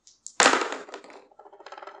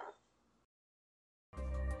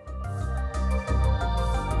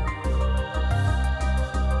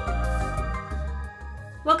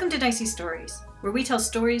Welcome to Dicey Stories, where we tell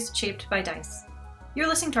stories shaped by dice. You're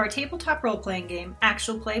listening to our tabletop role-playing game,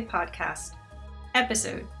 Actual Play Podcast,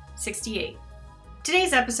 Episode 68.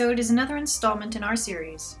 Today's episode is another installment in our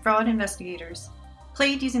series, Fraud Investigators,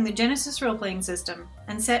 played using the Genesis role-playing system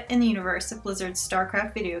and set in the universe of Blizzard's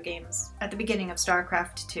StarCraft video games at the beginning of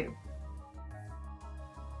StarCraft 2.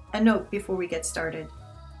 A note before we get started.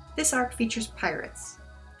 This arc features pirates.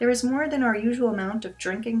 There is more than our usual amount of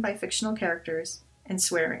drinking by fictional characters and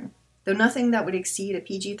swearing, though nothing that would exceed a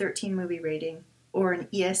PG-13 movie rating or an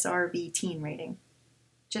ESRB teen rating.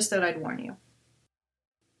 Just thought I'd warn you.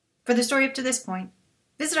 For the story up to this point,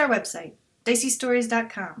 visit our website,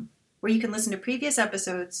 diceystories.com, where you can listen to previous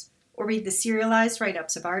episodes or read the serialized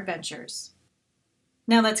write-ups of our adventures.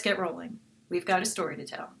 Now let's get rolling. We've got a story to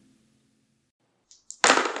tell.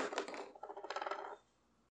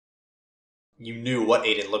 You knew what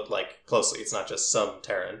Aiden looked like closely. It's not just some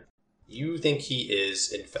Terran. You think he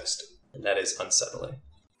is infested, and that is unsettling.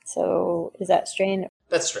 So, is that Strain?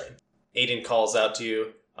 That's Strain. Aiden calls out to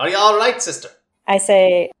you, "Are you all right, sister?" I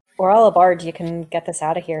say, we're all aboard. You can get this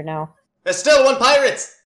out of here now. "There's still one pirate!"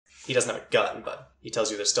 He doesn't have a gun, but he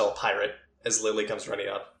tells you there's still a pirate as Lily comes running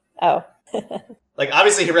up. Oh.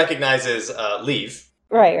 Obviously he recognizes Leave.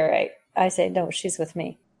 Right. I say, no, she's with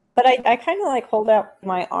me. But I kind of hold out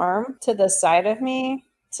my arm to the side of me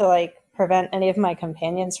to prevent any of my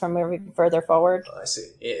companions from moving further forward. Oh, I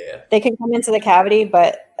see. Yeah. They can come into the cavity,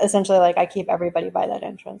 but essentially I keep everybody by that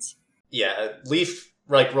entrance. Yeah, Leaf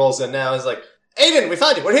rolls in now and is like, "Aiden, we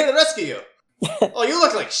found you. We're here to rescue you." "Oh, you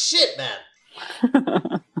look like shit,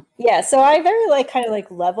 man." Yeah, so I very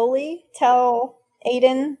levelly tell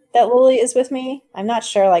Aiden that Lily is with me. I'm not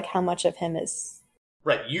sure how much of him is.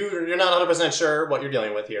 Right, you're not 100% sure what you're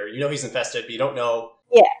dealing with here. You know he's infested, but you don't know.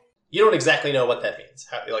 Yeah. You don't exactly know what that means.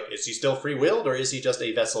 Is he still free-willed, or is he just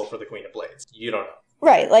a vessel for the Queen of Blades? You don't know.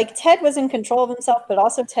 Right, Ted was in control of himself, but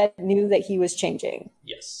also Ted knew that he was changing.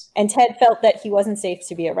 Yes. And Ted felt that he wasn't safe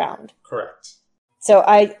to be around. Correct. So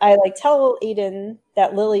I tell Aiden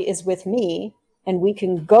that Lily is with me, and we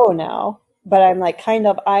can go now, but I'm kind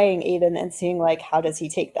of eyeing Aiden and seeing how does he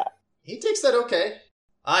take that? He takes that okay.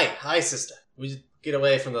 Aye, sister. We get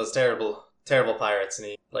away from those terrible, terrible pirates, and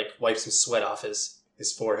he wipes some sweat off his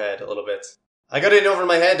forehead a little bit. "I got in over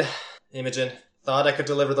my head, Imogen. Thought I could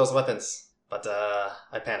deliver those weapons, but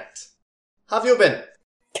I panicked. How've you been?"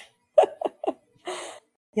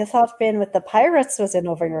 You thought being with the pirates was in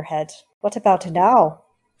over your head. What about now?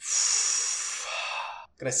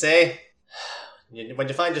 Can I say, when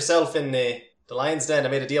you find yourself in the lion's den, I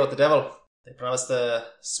made a deal with the devil. They promised the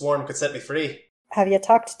swarm could set me free. Have you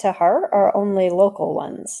talked to her or only local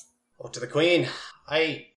ones? Oh, to the Queen.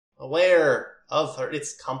 I'm aware of her.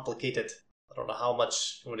 It's complicated. I don't know how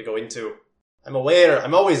much you want to go into. I'm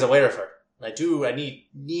always aware of her. And I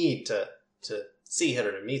need to see her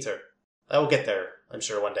and meet her. I will get there, I'm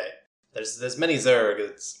sure, one day. There's many Zerg.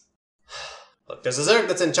 Look, there's a Zerg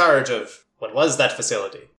that's in charge of what was that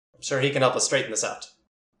facility. I'm sure he can help us straighten this out.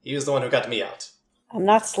 He was the one who got me out. I'm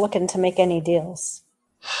not looking to make any deals.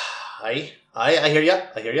 I hear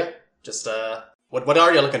ya. Just, what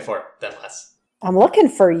are you looking for, then, lass? I'm looking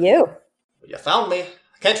for you. You found me.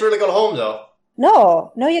 I can't really go home, though.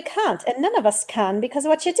 No, you can't, and none of us can because of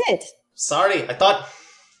what you did. Sorry, I thought...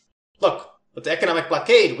 Look, with the economic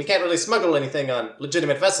blockade, we can't really smuggle anything on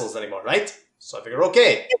legitimate vessels anymore, right? So I figure,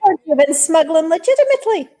 okay. You weren't even smuggling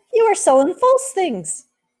legitimately. You were selling false things.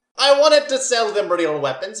 I wanted to sell them real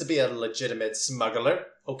weapons to be a legitimate smuggler,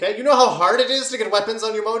 okay? You know how hard it is to get weapons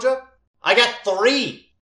on your mojo? I got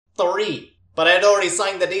three, but I had already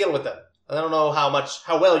signed the deal with them. I don't know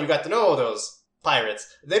how well you got to know those pirates.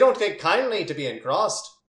 They don't take kindly to being crossed.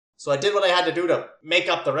 So I did what I had to do to make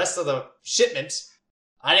up the rest of the shipment.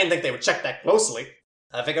 I didn't think they would check that closely.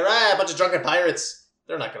 I figure, a bunch of drunken pirates.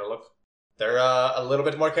 They're not going to look. They're a little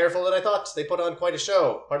bit more careful than I thought. They put on quite a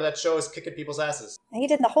show. Part of that show is kicking people's asses.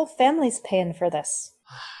 Aiden, the whole family's paying for this.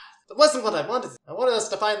 That wasn't what I wanted. I wanted us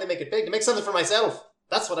to finally make it big, to make something for myself.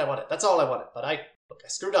 That's what I wanted. That's all I wanted. But I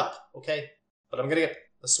screwed up, okay? But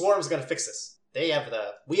the swarm's gonna fix this. We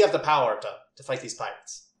have the power to fight these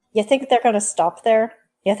pirates. You think they're gonna stop there?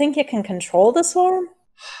 You think you can control the swarm?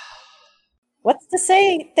 What's to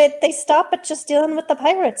say that they stop at just dealing with the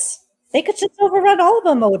pirates? They could just overrun all of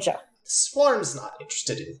Umoja. The swarm's not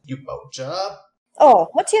interested in you, Umoja. Oh,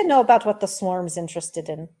 what do you know about what the swarm's interested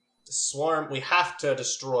in? The swarm, we have to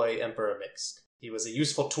destroy Emperor Mixk. He was a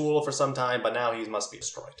useful tool for some time, but now he must be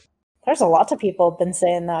destroyed. There's a lot of people been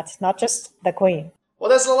saying that, not just the Queen. Well,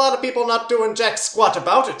 there's a lot of people not doing jack squat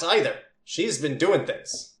about it either. She's been doing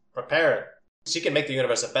things. Preparing. She can make the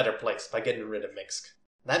universe a better place by getting rid of Mixk.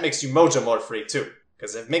 That makes Umoja more free, too.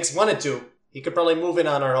 Because if Minx wanted to, he could probably move in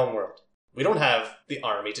on our homeworld. We don't have the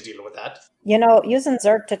army to deal with that. You know, using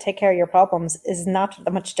Zerg to take care of your problems is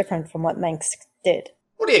not much different from what Minx did.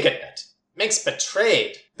 What are you getting at? Minx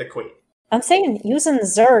betrayed the queen. I'm saying using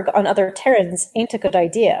Zerg on other Terrans ain't a good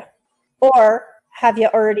idea. Or have you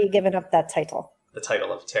already given up that title? The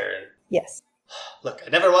title of Terran. Yes. Look, I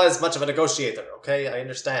never was much of a negotiator, okay? I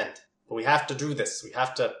understand. But we have to do this.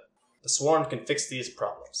 The Swarm can fix these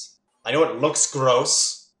problems. I know it looks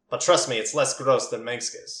gross, but trust me, it's less gross than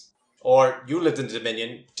Minx is. Or, you lived in the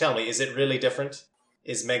Dominion. Tell me, is it really different?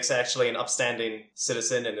 Is Minx actually an upstanding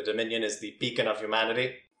citizen and the Dominion is the beacon of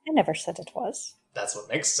humanity? I never said it was. That's what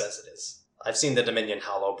Minx says it is. I've seen the Dominion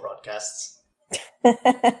Hollow broadcasts.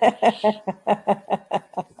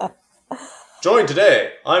 Join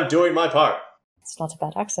today. I'm doing my part. It's not a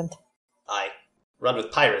bad accent. I run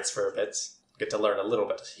with pirates for a bit. Get to learn a little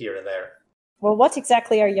bit here and there. Well, what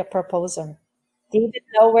exactly are you proposing? Do you even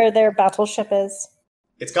know where their battleship is?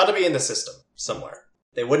 It's got to be in the system, somewhere.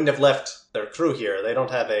 They wouldn't have left their crew here. They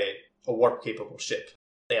don't have a warp-capable ship.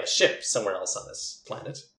 They have a ship somewhere else on this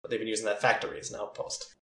planet, but they've been using that factory as an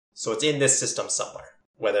outpost. So it's in this system somewhere.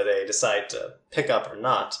 Whether they decide to pick up or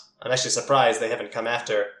not, I'm actually surprised they haven't come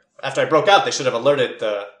after... After I broke out, they should have alerted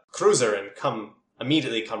the cruiser and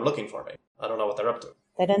immediately come looking for me. I don't know what they're up to.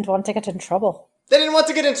 They didn't want to get in trouble. They didn't want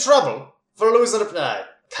to get in trouble for losing a...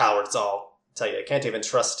 cowards all. I tell you, I can't even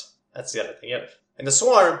trust. That's the other thing. In the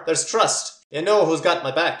Swarm, there's trust. You know who's got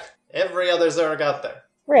my back. Every other Zerg out there.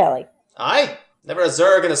 Really? Aye. Never a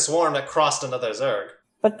Zerg in a Swarm that crossed another Zerg.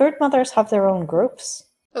 But broodmothers have their own groups.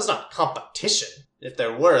 That's not competition. If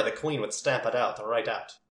there were, the Queen would stamp it out right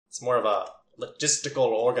out. It's more of a logistical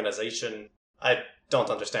organization. I don't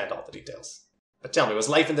understand all the details. But tell me, was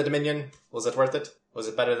life in the Dominion, was it worth it? Was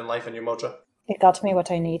it better than life in Umoja? It got me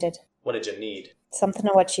what I needed. What did you need? Something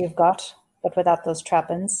of what you've got, but without those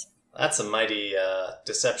trappings. That's a mighty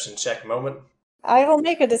deception check moment. I will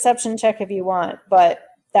make a deception check if you want, but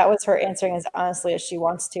that was her answering as honestly as she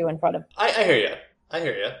wants to in front of... I hear you. I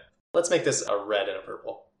hear you. Let's make this a red and a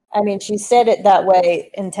purple. I mean, she said it that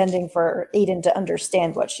way, intending for Aiden to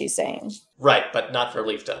understand what she's saying. Right, but not for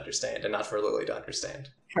Leaf to understand, and not for Lily to understand.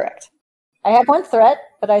 Correct. I have one threat,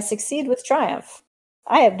 but I succeed with triumph.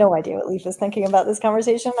 I have no idea what Leaf is thinking about this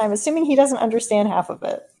conversation. I'm assuming he doesn't understand half of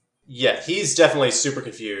it. Yeah, he's definitely super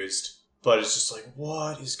confused, but it's just like,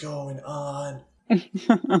 what is going on?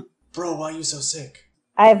 Bro, why are you so sick?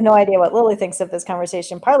 I have no idea what Lily thinks of this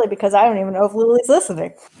conversation, partly because I don't even know if Lily's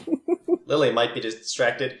listening. Lily might be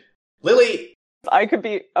distracted. Lily! I could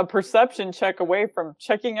be a perception check away from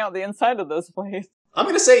checking out the inside of this place. I'm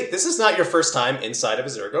going to say this is not your first time inside of a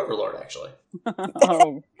Zerg Overlord, actually.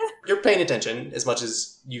 Oh. You're paying attention as much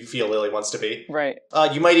as you feel Lily wants to be. Right.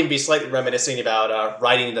 You might even be slightly reminiscing about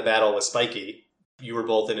riding into battle with Spiky. You were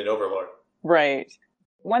both in an Overlord. Right.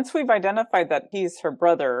 Once we've identified that he's her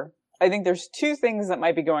brother, I think there's two things that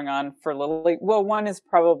might be going on for Lily. Well, one is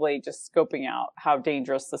probably just scoping out how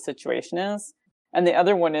dangerous the situation is. And the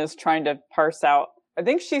other one is trying to parse out, I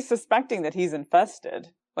think she's suspecting that he's infested.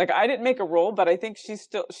 Like, I didn't make a roll, but I think she's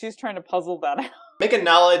trying to puzzle that out. Make a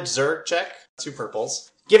knowledge Zerg check. 2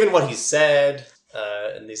 purples. Given what he said,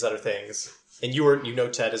 and these other things. And you know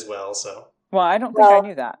Ted as well, so. Well, I don't think I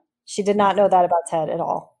knew that. She did not know that about Ted at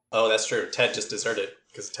all. Oh, that's true. Ted just deserted,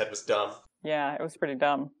 because Ted was dumb. Yeah, it was pretty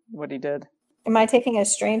dumb what he did. Am I taking a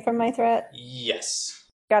strain from my threat? Yes.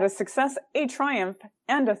 Got a success, a triumph,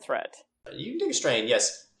 and a threat. You can take a strain,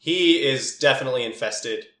 yes. He is definitely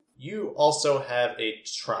infested. You also have a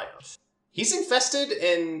triumph. He's infested,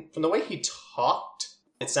 and from the way he talked,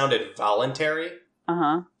 it sounded voluntary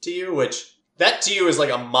to you, which, that to you is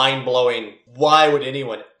like a mind-blowing, why would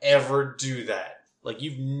anyone ever do that? Like,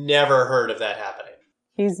 you've never heard of that happening.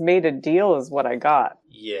 He's made a deal is what I got.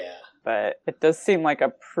 Yeah. But it does seem like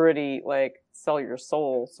a pretty, like, sell your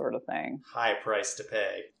soul sort of thing. High price to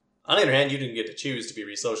pay. On the other hand, you didn't get to choose to be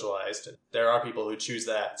resocialized, and there are people who choose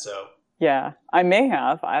that, so... Yeah, I may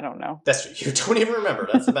have. I don't know. That's true. You don't even remember.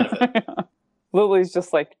 That's the benefit. Lily's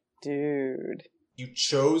just like, dude. You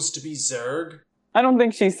chose to be Zerg? I don't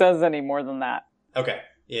think she says any more than that. Okay.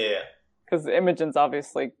 Yeah. Because Imogen's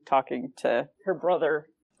obviously talking to her brother.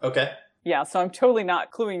 Okay. Yeah, so I'm totally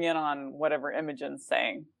not cluing in on whatever Imogen's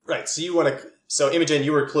saying. Right, so you want to... So, Imogen,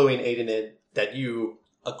 you were cluing Aiden in that you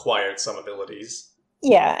acquired some abilities.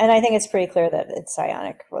 Yeah, and I think it's pretty clear that it's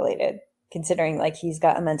psionic related, considering, like, he's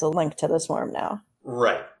got a mental link to the swarm now.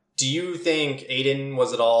 Right. Do you think Aiden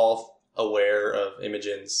was at all aware of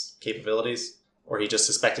Imogen's capabilities? Or he just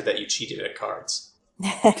suspected that you cheated at cards?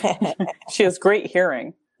 She has great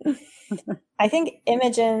hearing. I think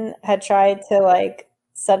Imogen had tried to, like,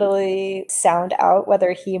 subtly sound out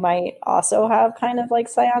whether he might also have kind of like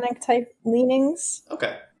psionic type leanings.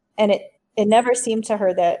 Okay. And it never seemed to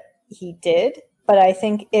her that he did, but I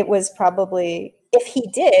think it was probably, if he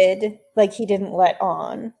did, like he didn't let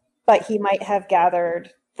on, but he might have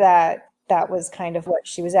gathered that that was kind of what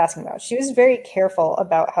she was asking about. She was very careful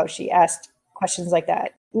about how she asked questions like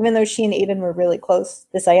that. Even though she and Aiden were really close,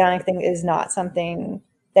 the psionic thing is not something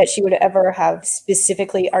that she would ever have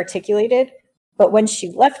specifically articulated. But when she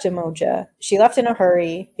left Umoja, she left in a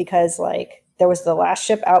hurry because, like, there was the last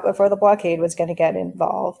ship out before the blockade was going to get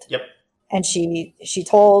involved. Yep. And she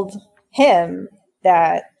told him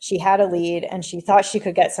that she had a lead and she thought she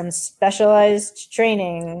could get some specialized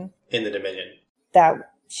training In the Dominion.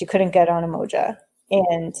 that she couldn't get on Umoja.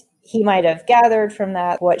 And he might have gathered from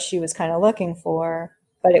that what she was kind of looking for,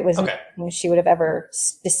 but it was Okay. nothing she would have ever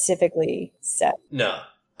specifically said. No.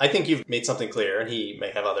 I think you've made something clear, and he may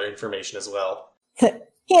have other information as well.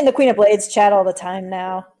 He and the Queen of Blades chat all the time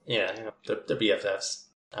now. Yeah, they're BFFs.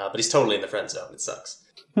 But he's totally in the friend zone. It sucks.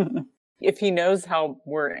 If he knows how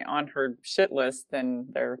we're on her shit list, then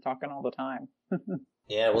they're talking all the time.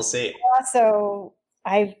 Yeah, we'll see. Also,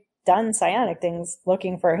 I've done psionic things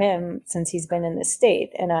looking for him since he's been in this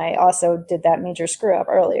state, and I also did that major screw up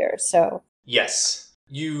earlier, so... Yes.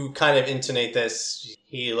 You kind of intonate this.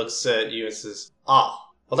 He looks at you and says,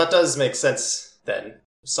 well, that does make sense, then.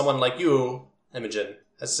 Someone like you, Imogen,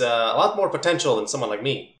 has a lot more potential than someone like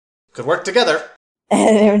me. Could work together.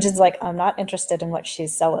 And Imogen's like, I'm not interested in what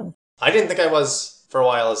she's selling. I didn't think I was for a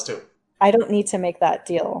while as too. I don't need to make that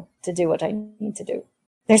deal to do what I need to do.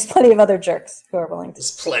 There's plenty of other jerks who are willing to.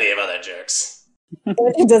 There's plenty of other jerks.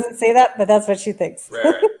 Imogen doesn't say that, but that's what she thinks.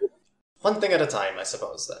 Right. One thing at a time, I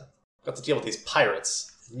suppose, then. Got to deal with these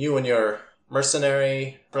pirates. You and your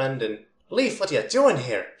mercenary friend and Leaf, what are you doing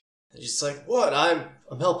here? And she's like, what? I'm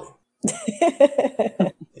helping.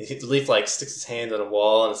 Leaf, like, sticks his hand on a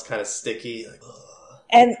wall and it's kind of sticky. Like, ugh.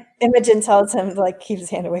 And Imogen tells him to, like, keep his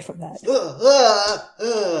hand away from that.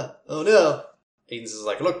 Oh no. Aiden's is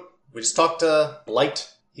like, look, we just talked to Light.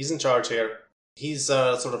 He's in charge here. He's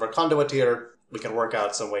sort of our conduit here. We can work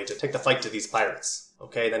out some way to take the fight to these pirates.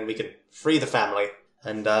 Okay, then we can free the family.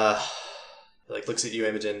 And, he, like, looks at you,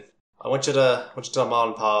 Imogen. I want you to tell Ma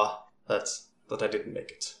and Pa that I didn't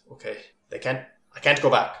make it. Okay? I can't go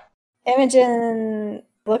back. Imogen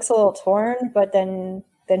looks a little torn, but then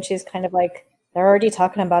she's kind of like, they're already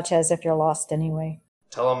talking about you as if you're lost anyway.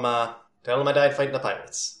 Tell him I died fighting the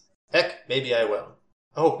pirates. Heck, maybe I will.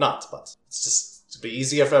 I hope not, but it's just to be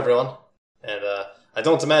easier for everyone. And, I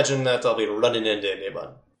don't imagine that I'll be running into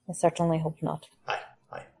anyone. I certainly hope not. Aye.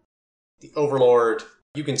 The Overlord,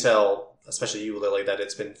 you can tell, especially you, Lily, that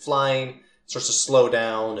it's been flying, starts to slow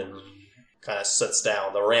down and kind of sits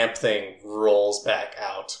down. The ramp thing rolls back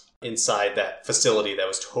out inside that facility that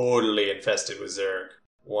was totally infested with Zerg.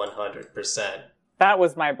 100%. That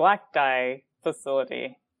was my black dye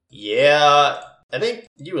facility. Yeah, I think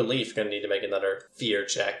you and Leaf are going to need to make another fear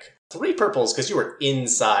check. 3 purples, because you were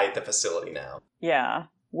inside the facility now. Yeah.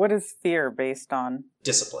 What is fear based on?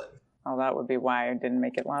 Discipline. Oh, that would be why I didn't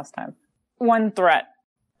make it last time. 1 threat.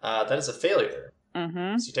 That is a failure.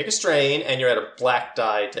 Mm-hmm. So you take a strain, and you're at a black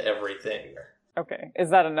die to everything. Okay. Is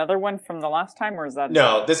that another one from the last time, or is that...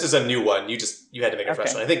 No, this is a new one. You had to make a fresh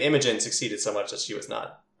Okay. one. I think Imogen succeeded so much that she was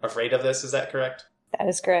not afraid of this. Is that correct? That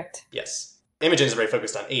is correct. Yes. Imogen is very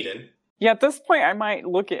focused on Aiden. Yeah, at this point, I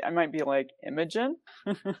might be like, Imogen?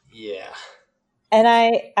 Yeah. And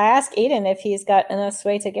I ask Aiden if he's got enough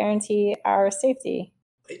sway to guarantee our safety.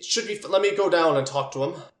 It should be... Let me go down and talk to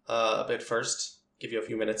him a bit first. Give you a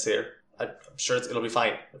few minutes here. I'm sure it'll be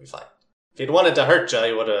fine. It'll be fine. If he'd wanted to hurt you,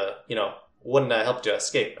 he would have, wouldn't have helped you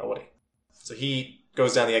escape, would he? So he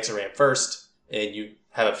goes down the exit ramp first, and you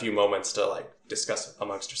have a few moments to, like, discuss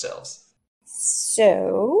amongst yourselves.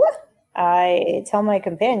 So, I tell my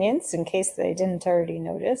companions, in case they didn't already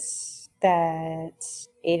notice, that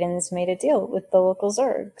Aiden's made a deal with the local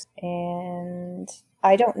Zergs. And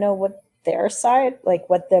I don't know what their side, like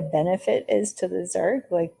what the benefit is to the Zerg,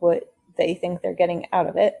 like what they think they're getting out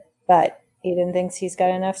of it. But Aiden thinks he's got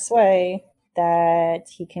enough sway that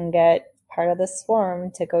he can get part of the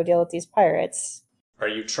swarm to go deal with these pirates. Are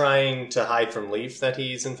you trying to hide from Leaf that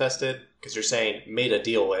he's infested? Because you're saying made a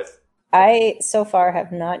deal with. I, so far,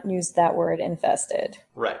 have not used that word infested.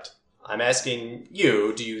 Right. I'm asking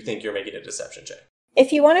you, do you think you're making a deception check?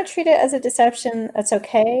 If you want to treat it as a deception, that's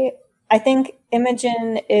okay. I think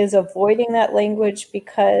Imogen is avoiding that language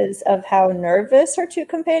because of how nervous her 2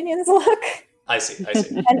 companions look. I see.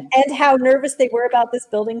 and how nervous they were about this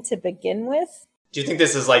building to begin with. Do you think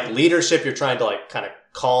this is like leadership? You're trying to like kind of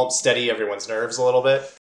calm, steady everyone's nerves a little bit?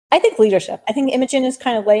 I think leadership. I think Imogen is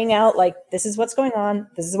kind of laying out, like, this is what's going on.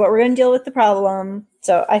 This is what we're going to deal with the problem.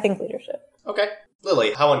 So I think leadership. Okay.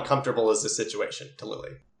 Lily, how uncomfortable is this situation to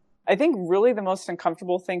Lily? I think really the most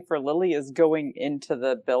uncomfortable thing for Lily is going into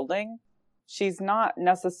the building. She's not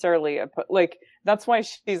necessarily that's why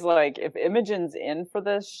she's like, if Imogen's in for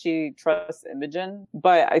this, she trusts Imogen.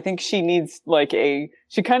 But I think she needs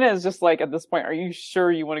she kind of is just like, at this point, are you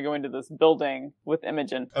sure you want to go into this building with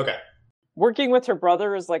Imogen? Okay. Working with her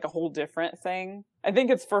brother is like a whole different thing. I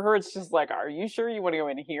think it's for her, it's just like, are you sure you want to go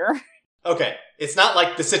in here? Okay. It's not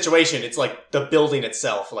like the situation, it's like the building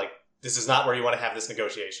itself. Like, this is not where you want to have this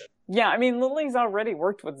negotiation. Yeah, I mean, Lily's already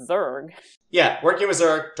worked with Zurg. Yeah, working with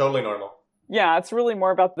Zurg, totally normal. Yeah, it's really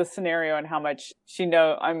more about the scenario and how much she's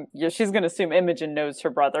going to assume Imogen knows her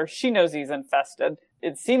brother. She knows he's infested.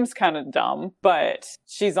 It seems kind of dumb, but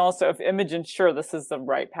she's also, if Imogen's sure this is the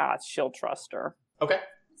right path, she'll trust her. Okay.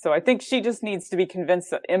 So I think she just needs to be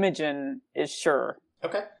convinced that Imogen is sure.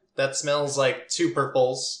 Okay. That smells like 2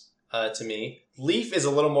 purples to me. Leaf is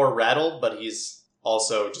a little more rattled, but he's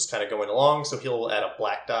also just kind of going along, so he'll add a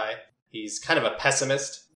black die. He's kind of a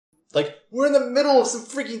pessimist. Like, we're in the middle of some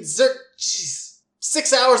freaking Zerg. Jeez.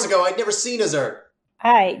 6 hours ago, I'd never seen a Zerg.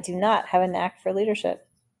 I do not have a knack for leadership.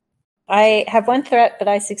 I have 1 threat, but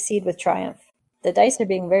I succeed with triumph. The dice are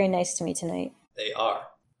being very nice to me tonight. They are.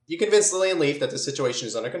 You convince Lily and Leaf that the situation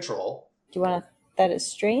is under control. Do you want that as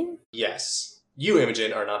strain? Yes. You,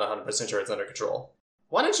 Imogen, are not 100% sure it's under control.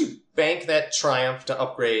 Why don't you bank that triumph to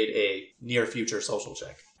upgrade a near-future social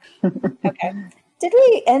check? Okay. Did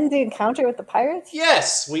we end the encounter with the pirates?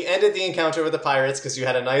 Yes! We ended the encounter with the pirates because you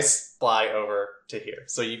had a nice fly over to here.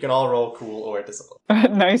 So you can all roll cool or discipline.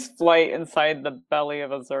 Nice flight inside the belly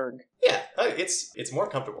of a Zerg. Yeah, it's more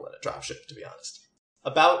comfortable than a dropship, to be honest.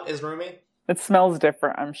 About as roomy? It smells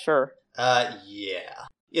different, I'm sure. Yeah.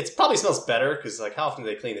 It probably smells better because, like, how often do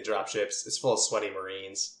they clean the dropships? It's full of sweaty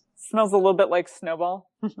Marines. Smells a little bit like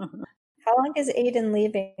Snowball. How long is Aiden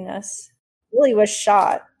leaving us? Lily was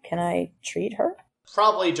shot. Can I treat her?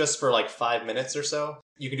 Probably just for, 5 minutes or so.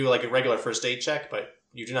 You can do, a regular first aid check, but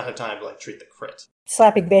you do not have time to, treat the crit.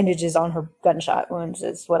 Slapping bandages on her gunshot wounds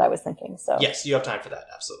is what I was thinking, so. Yes, you have time for that,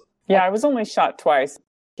 absolutely. Yeah, I was only shot twice.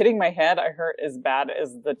 Hitting my head, I hurt as bad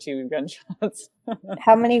as the 2 gunshots.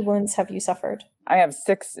 How many wounds have you suffered? I have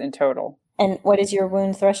 6 in total. And what is your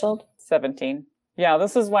wound threshold? 17. Yeah,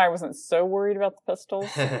 this is why I wasn't so worried about the pistols.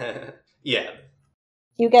 Yeah.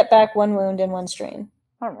 You get back 1 wound and 1 strain.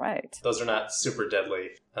 All right. Those are not super deadly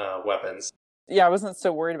weapons. Yeah, I wasn't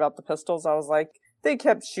so worried about the pistols. I was like, they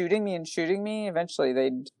kept shooting me and shooting me. Eventually,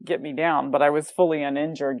 they'd get me down, but I was fully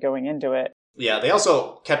uninjured going into it. Yeah, they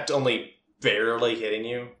also kept only barely hitting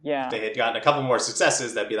you. Yeah. If they had gotten a couple more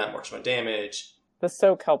successes, that'd be that much more damage. The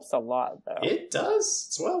soak helps a lot, though. It does.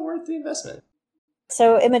 It's well worth the investment.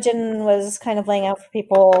 So Imogen was kind of laying out for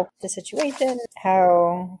people the situation,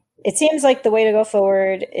 how it seems like the way to go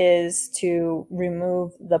forward is to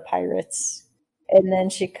remove the pirates. And then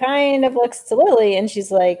she kind of looks to Lily and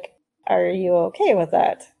she's like, are you okay with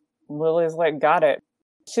that? Lily's like, got it.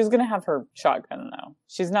 She's going to have her shotgun, though.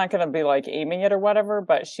 She's not going to be, aiming it or whatever,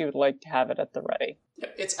 but she would like to have it at the ready.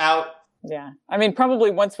 It's out. Yeah. I mean,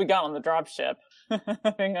 probably once we got on the dropship,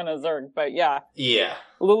 being on a Zerg, but yeah. Yeah.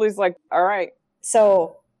 Lily's like, all right.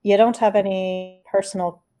 So you don't have any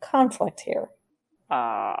personal conflict here?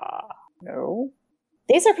 No.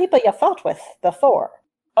 These are people you fought with before.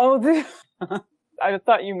 Oh, I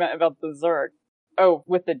thought you meant about the Zerg. Oh,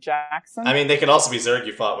 with the Jackson? I mean, they could also be Zerg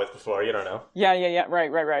you fought with before. You don't know. Yeah.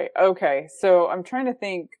 Right. Okay, so I'm trying to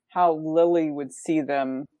think how Lily would see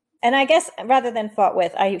them. And I guess rather than fought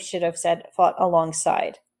with, I should have said fought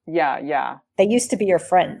alongside. Yeah. They used to be your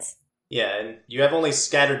friends. Yeah, and you have only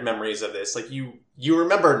scattered memories of this. You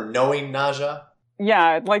remember knowing Naja?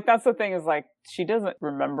 Yeah, that's the thing is, she doesn't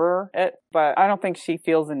remember it, but I don't think she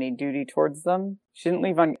feels any duty towards them. She didn't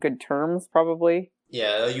leave on good terms, probably.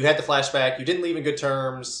 Yeah, you had the flashback. You didn't leave in good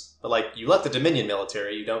terms, but you left the Dominion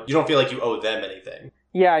military. You don't feel like you owe them anything.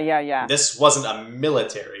 Yeah. This wasn't a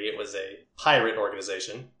military; it was a pirate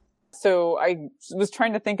organization. So I was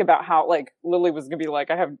trying to think about how Lily was gonna be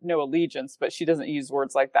I have no allegiance, but she doesn't use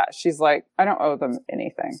words like that. She's like, I don't owe them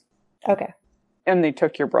anything. Okay. And they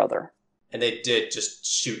took your brother. And they did just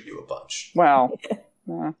shoot you a bunch. Well,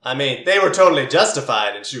 I mean, they were totally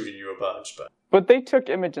justified in shooting you a bunch, but they took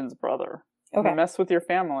Imogen's brother. Okay. Mess with your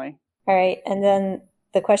family. All right. And then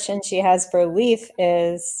the question she has for Leaf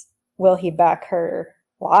is, will he back her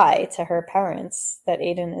lie to her parents that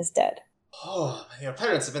Aiden is dead? Oh, your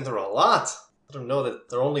parents have been through a lot. Let them know that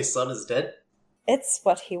their only son is dead. It's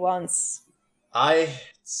what he wants.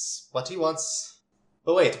 It's what he wants.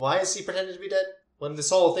 But wait, why is he pretending to be dead? when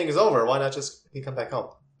this whole thing is over, why not just he come back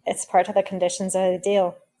home? It's part of the conditions of the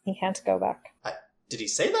deal. He can't go back. Did he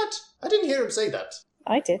say that? I didn't hear him say that.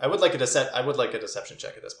 I did. I would like a deception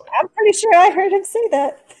check at this point. I'm pretty sure I heard him say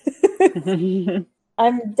that.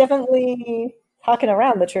 I'm definitely talking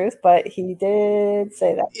around the truth, but he did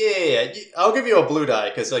say that. Yeah. I'll give you a blue die,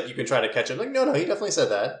 because you can try to catch him. No, he definitely said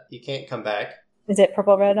that. He can't come back. Is it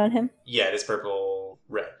purple red on him? Yeah, it is purple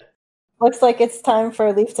red. Looks like it's time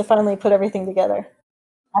for Leaf to finally put everything together.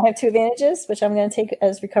 I have 2 advantages, which I'm going to take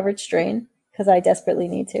as recovered strain, because I desperately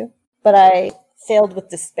need to. But I failed with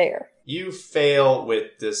despair. You fail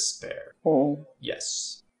with despair. Oh.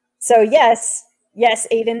 Yes. So yes,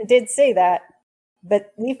 Aiden did say that.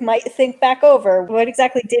 But Leaf might think back over what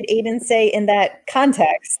exactly did Aiden say in that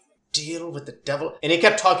context. Deal with the devil. And he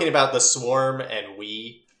kept talking about the swarm and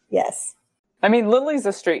we. Yes. I mean, Lily's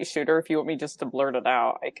a straight shooter. If you want me just to blurt it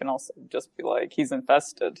out, I can also just be like, he's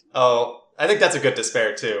infested. Oh, I think that's a good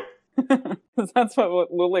despair, too. That's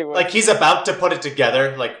what Lily was. He's about to put it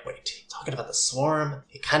together. Wait, talking about the swarm?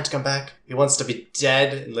 He can't come back? He wants to be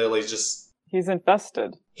dead? And Lily's just... He's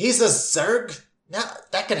infested. He's a Zerg? Now,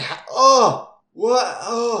 that could happen. Oh! What?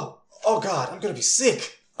 Oh God, I'm gonna be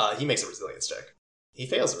sick. He makes a resilience check. He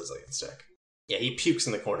fails a resilience check. Yeah, he pukes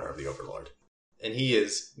in the corner of the Overlord. And he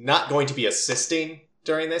is not going to be assisting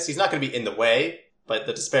during this. He's not going to be in the way, but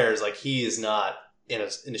the despair is he is not in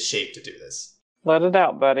a shape to do this. Let it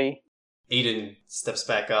out, buddy. Aiden steps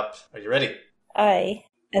back up. Are you ready? Aye.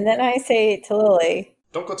 And then I say to Lily...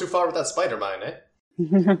 Don't go too far with that spider mine, eh?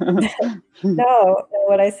 No,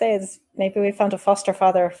 what I say is maybe we found a foster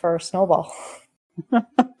father for Snowball.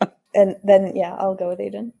 And then, yeah, I'll go with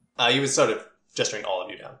Aiden. He was sort of gesturing all of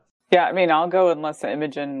you down. Yeah, I mean, I'll go unless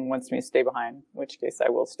Imogen wants me to stay behind, in which case I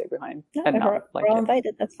will stay behind. No, and we're all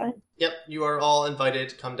invited, that's fine. Yep, you are all invited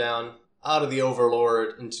to come down out of the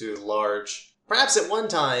Overlord into large, perhaps at one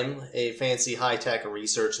time, a fancy high-tech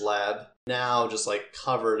research lab, now just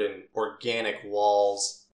covered in organic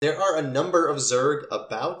walls. There are a number of Zerg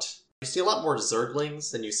about. You see a lot more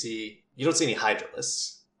Zerglings than you don't see any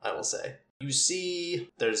Hydralisks, I will say. You see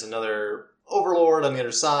there's another Overlord on the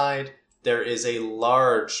other side. There is a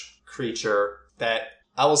large creature that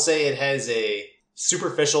I will say it has a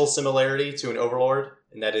superficial similarity to an Overlord,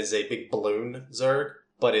 and that is a big balloon Zerg,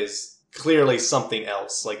 but is clearly something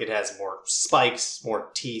else. It has more spikes, more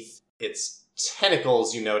teeth. Its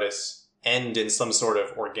tentacles, you notice, end in some sort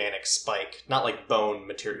of organic spike, not bone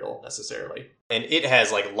material necessarily. And it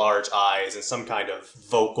has large eyes and some kind of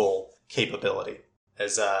vocal capability.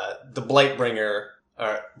 As the Blightbringer,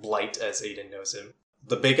 or Blight as Aiden knows him,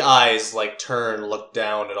 the big eyes turn, look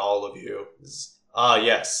down at all of you. Ah,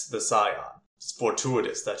 yes, the Scion. It's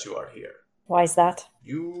fortuitous that you are here. Why is that?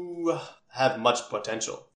 You have much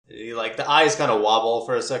potential. The eyes kind of wobble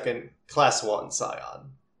for a second. Class 1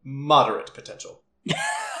 Scion. Moderate potential.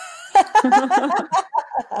 Alright,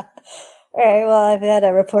 well, I've got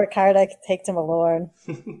a report card I can take to Malorn.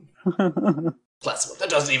 Class 1. That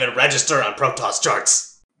doesn't even register on Protoss charts.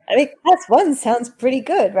 I mean, Class 1 sounds pretty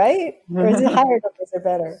good, right? Or is it higher numbers are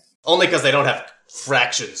better? Only because they don't have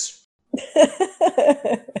fractions.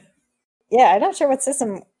 Yeah, I'm not sure what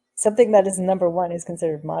system something that is number 1 is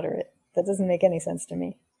considered moderate. That doesn't make any sense to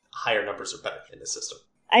me. Higher numbers are better in this system.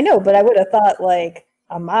 I know, but I would have thought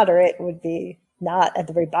a moderate would be not at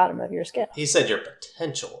the very bottom of your scale. He said your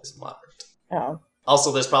potential is moderate. Oh.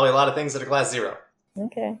 Also, there's probably a lot of things that are class 0.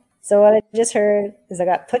 Okay. So what I just heard is I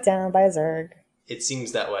got put down by a Zerg. It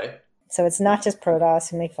seems that way. So it's not just Protoss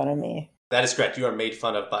who make fun of me. That is correct. You are made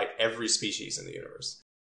fun of by every species in the universe.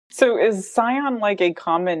 So is Scion a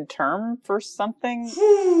common term for something?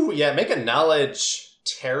 Whew, yeah, make a knowledge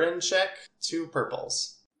Terran check. 2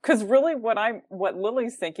 purples. Because really what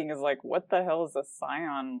Lily's thinking is what the hell is a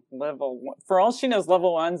Scion level 1? For all she knows,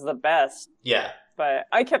 level 1's the best. Yeah. But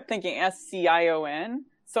I kept thinking Scion,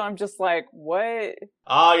 so I'm just what?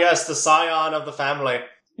 Ah, yes, the Scion of the family.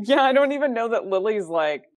 Yeah, I don't even know that Lily's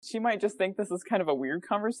she might just think this is kind of a weird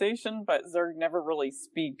conversation, but Zerg never really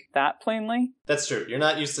speak that plainly. That's true. You're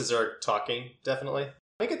not used to Zerg talking, definitely.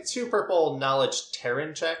 Make a 2 purple knowledge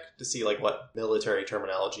Terran check to see what military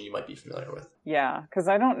terminology you might be familiar with. Yeah, because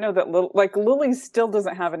I don't know that Lily still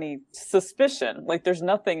doesn't have any suspicion. There's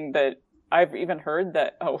nothing that I've even heard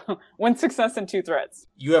that, 1 success and 2 threats.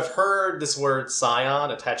 You have heard this word Scion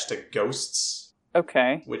attached to ghosts.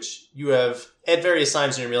 Okay. Which you have, at various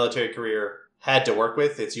times in your military career, had to work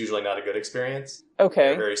with. It's usually not a good experience. Okay.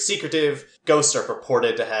 They're very secretive. Ghosts are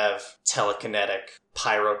purported to have telekinetic,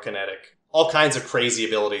 pyrokinetic, all kinds of crazy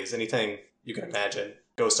abilities. Anything you can imagine,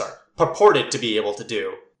 ghosts are purported to be able to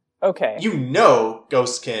do. Okay.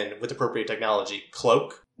 Ghosts can, with appropriate technology,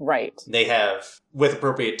 cloak. Right. They have, with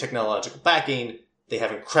appropriate technological backing, they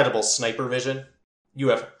have incredible sniper vision. You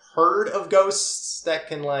have heard of ghosts that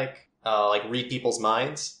can like read people's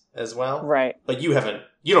minds as well. Right. But you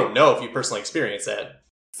don't know if you personally experienced that.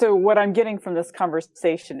 So what I'm getting from this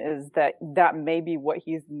conversation is that may be what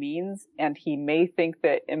he means, and he may think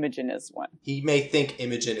that Imogen is one. He may think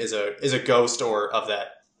Imogen is a ghost or of that.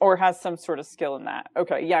 Or has some sort of skill in that.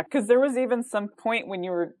 Okay, yeah, because there was even some point when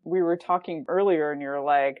we were talking earlier, and you were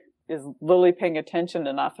like, is Lily paying attention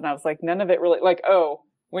enough? And I was like, none of it really, like, oh,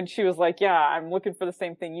 when she was like, yeah, I'm looking for the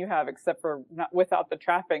same thing you have, except for not without the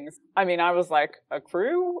trappings. I mean, I was like, a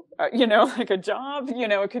crew? Like a job?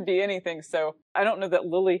 It could be anything. So I don't know that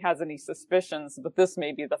Lily has any suspicions, but this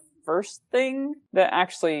may be the first thing that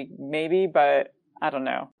actually maybe, but I don't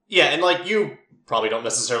know. Yeah, and like, you probably don't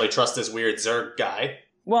necessarily trust this weird Zerg guy.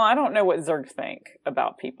 Well, I don't know what Zerg think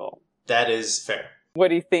about people. That is fair.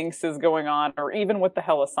 What he thinks is going on, or even what the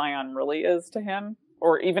hell a scion really is to him.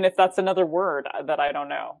 Or even if that's another word that I don't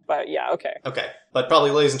know. But yeah, okay. Okay. But probably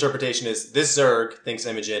Lily's interpretation is this Zerg thinks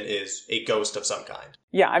Imogen is a ghost of some kind.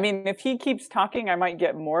 Yeah, I mean, if he keeps talking, I might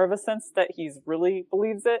get more of a sense that he's really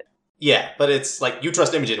believes it. Yeah, but it's like you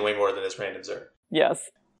trust Imogen way more than this random Zerg. Yes.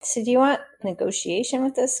 So do you want negotiation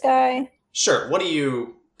with this guy? Sure. What do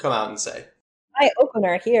you come out and say? My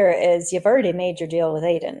opener here is you've already made your deal with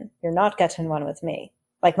Aiden. You're not getting one with me.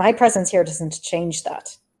 Like, my presence here doesn't change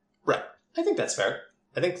that. Right. I think that's fair.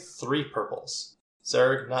 I think 3 purples.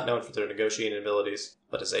 Zerg, not known for their negotiating abilities,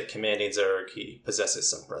 but as a commanding Zerg, he possesses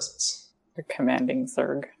some presence. You're commanding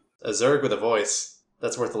Zerg. A Zerg with a voice,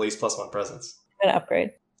 that's worth at least +1 presence. I'm going to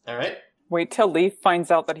upgrade. Alright. Wait till Leaf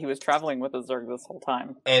finds out that he was traveling with a Zerg this whole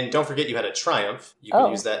time. And don't forget you had a Triumph. You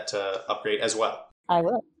can use that to upgrade as well. I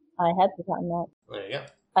will. I had forgotten that. There you go.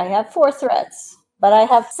 I have 4 threats, but I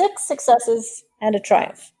have 6 successes and a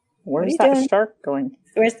triumph. Where's that doing? shark going?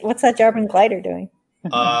 What's that Jarvan glider doing?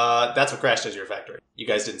 That's what crashed into your factory. You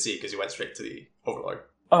guys didn't see because you went straight to the Overlord.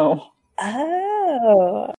 Oh.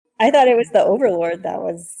 Oh. I thought it was the Overlord that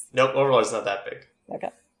was... Nope, Overlord's not that big. Okay.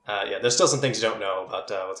 Yeah, there's still some things you don't know about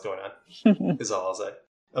what's going on, is all I'll say.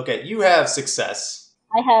 Okay, you have success.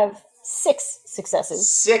 I have 6 successes.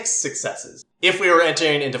 6 successes. If we were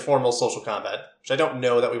entering into formal social combat, which I don't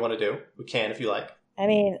know that we want to do. We can if you like. I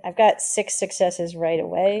mean, I've got 6 successes right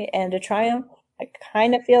away and a triumph. I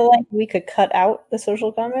kind of feel like we could cut out the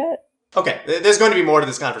social combat. Okay, there's going to be more to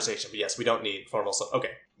this conversation, but yes, we don't need formal...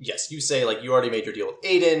 Okay, yes, you say, like, you already made your deal with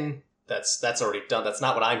Aiden. That's already done. That's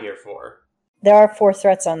not what I'm here for. There are 4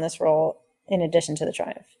 threats on this roll, in addition to the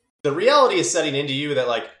triumph. The reality is setting into you that,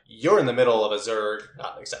 like, you're in the middle of a Zerg,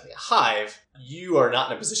 not exactly a hive. You are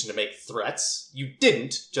not in a position to make threats. You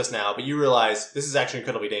didn't just now, but you realize this is actually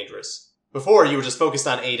incredibly dangerous. Before, you were just focused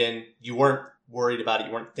on Aiden. You weren't worried about it.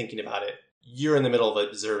 You weren't thinking about it. You're in the middle of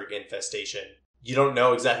a Zerg infestation. You don't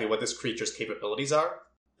know exactly what this creature's capabilities are.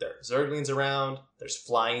 There are Zerglings around. There's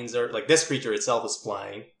flying Zerg. Like, this creature itself is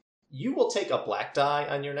flying. You will take a black die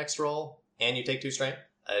on your next roll, and you take 2 strain.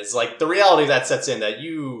 It's like the reality that sets in that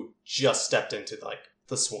you just stepped into, like,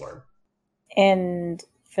 the swarm. And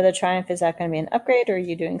for the triumph, is that going to be an upgrade, or are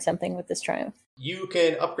you doing something with this triumph? You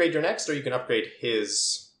can upgrade your next, or you can upgrade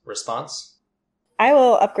his response. I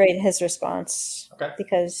will upgrade his response. Okay.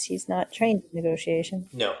 Because he's not trained in negotiation.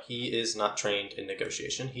 No, he is not trained in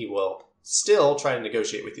negotiation. He will still try to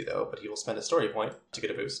negotiate with you, though, but he will spend a story point to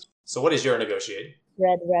get a boost. So what is your negotiating?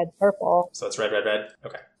 Red, red, purple. So it's red, red, red?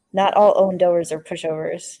 Okay. Not all own-doers are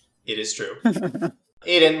pushovers. It is true.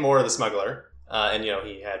 Aiden, more the smuggler, and,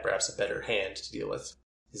 he had perhaps a better hand to deal with.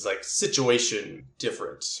 He's like, situation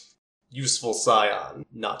different. Useful scion,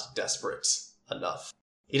 not desperate enough.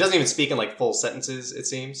 He doesn't even speak in, like, full sentences, it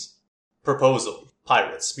seems. Proposal.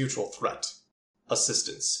 Pirates. Mutual threat.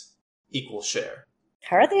 Assistance. Equal share.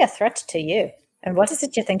 How are they a threat to you? And what is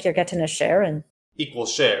it you think you're getting a share in? Equal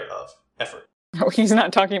share of effort. Oh, he's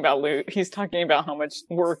not talking about loot. He's talking about how much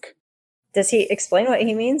work. Does he explain what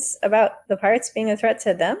he means about the pirates being a threat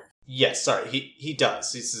to them? Yes, sorry, he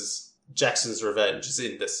does. This is Jackson's revenge is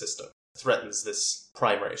in this system. Threatens this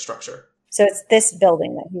primary structure. So it's this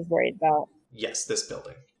building that he's worried about. Yes, this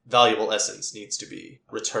building. Valuable essence needs to be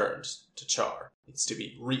returned to Char. Needs to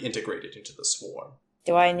be reintegrated into the swarm.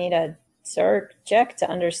 Do I need a Zerg check to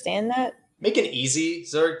understand that? Make an easy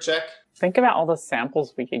Zerg check. Think about all the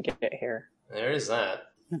samples we could get here. There is that.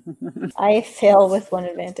 I fail with 1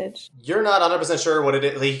 advantage. You're not 100% sure what it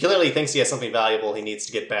is. He clearly thinks he has something valuable he needs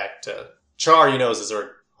to get back to. Char, is Zerg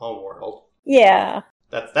homeworld. Yeah.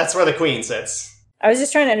 That's where the queen sits. I was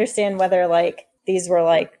just trying to understand whether, like, these were,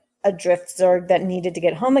 like, a drift Zerg that needed to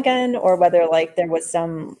get home again, or whether, like, there was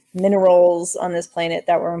some minerals on this planet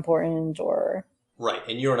that were important, or... Right,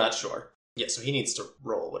 and you're not sure. Yeah, so he needs to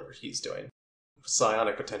roll whatever he's doing.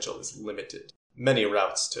 Psionic potential is limited. Many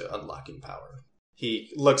routes to unlocking power.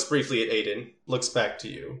 He looks briefly at Aiden, looks back to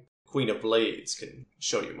you. Queen of Blades can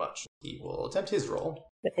show you much. He will attempt his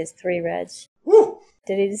roll. With his 3 reds. Woo!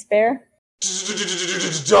 Did he despair?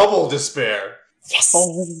 Double despair.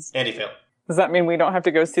 Yes! And he failed. Does that mean we don't have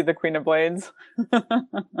to go see the Queen of Blades?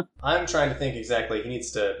 I'm trying to think exactly. He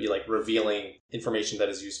needs to be, like, revealing information that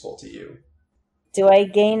is useful to you. Do I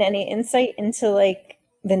gain any insight into, like,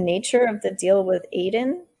 the nature of the deal with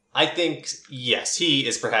Aiden? I think, yes, he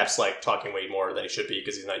is perhaps, like, talking way more than he should be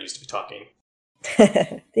because he's not used to be talking.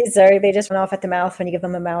 They just run off at the mouth when you give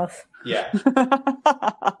them a mouth. Yeah.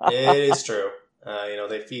 It is true.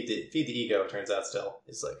 They feed the ego, it turns out still.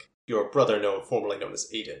 It's like, your brother, formerly known as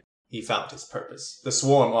Aiden. He found his purpose. The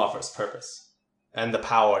Swarm offers purpose. And the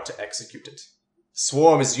power to execute it.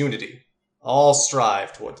 Swarm is unity. All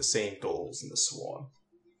strive toward the same goals in the Swarm.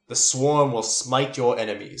 The Swarm will smite your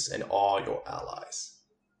enemies and all your allies.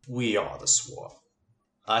 We are the Swarm.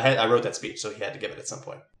 I wrote that speech, so he had to give it at some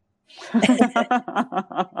point.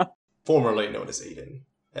 Formerly known as Aiden,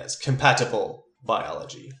 as compatible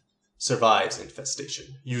biology. Survives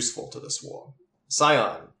infestation. Useful to the Swarm.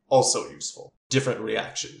 Scion, also useful. Different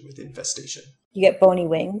reaction with infestation. You get bony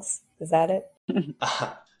wings. Is that it?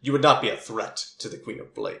 You would not be a threat to the Queen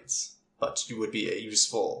of Blades, but you would be a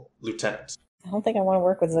useful lieutenant. I don't think I want to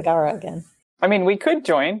work with Zagara again. I mean, we could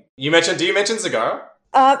join. Do you mention Zagara?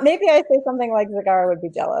 Maybe I say something like Zagara would be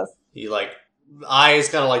jealous. He, eyes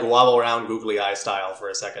kind of, wobble around googly eye style for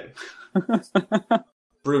a second.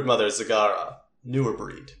 Broodmother Zagara. Newer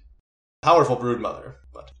breed. Powerful broodmother,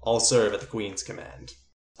 but all serve at the Queen's command.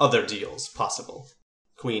 Other deals possible.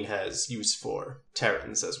 Queen has use for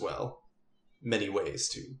Terrans as well. Many ways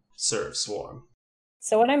to serve Swarm.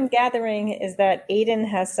 So what I'm gathering is that Aiden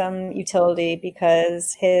has some utility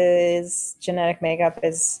because his genetic makeup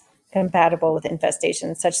is compatible with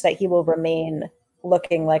infestation, such that he will remain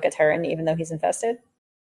looking like a Terran even though he's infested?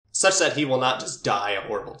 Such that he will not just die a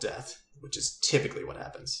horrible death, which is typically what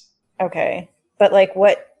happens. Okay. But,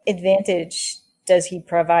 what advantage does he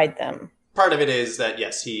provide them? Part of it is that,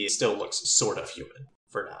 yes, he still looks sort of human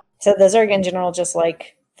for now. So the Zerg in general just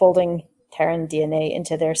folding Terran DNA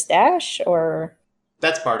into their stash, or?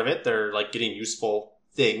 That's part of it. They're getting useful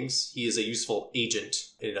things. He is a useful agent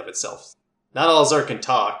in and of itself. Not all Zerg can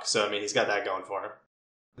talk, so he's got that going for him.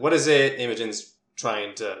 What is it Imogen's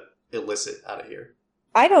trying to elicit out of here?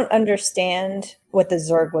 I don't understand what the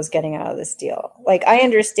Zerg was getting out of this deal. I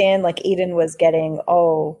understand Aiden was getting,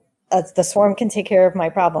 the Swarm can take care of my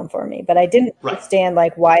problem for me. But I didn't understand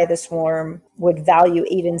why the Swarm would value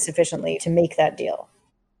Aiden sufficiently to make that deal.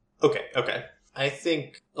 Okay. I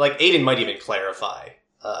think Aiden might even clarify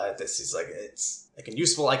this. He's it's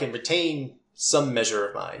I can retain some measure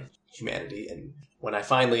of my humanity, and when I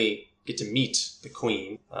finally get to meet the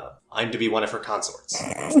Queen, I'm to be one of her consorts.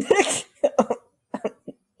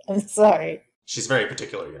 I'm sorry. She's very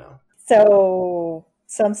particular, So,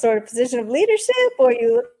 some sort of position of leadership, or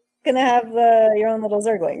you gonna have your own little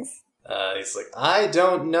Zerglings? He's I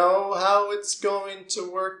don't know how it's going to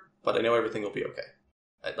work, but I know everything will be okay.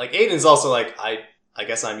 Aiden's also I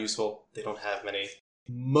guess I'm useful. They don't have many.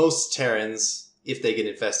 Most Terrans, if they get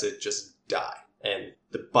infested, just die. And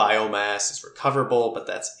the biomass is recoverable, but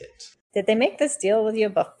that's it. Did they make this deal with you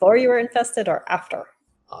before you were infested or after?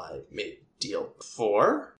 I made a deal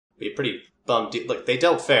before. Be a pretty bum deal. Look, they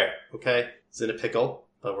dealt fair, okay? It's in a pickle,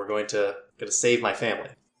 but we're going to save my family.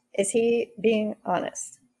 Is he being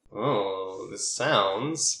honest? Oh, this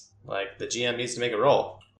sounds like the GM needs to make a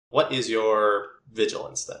roll. What is your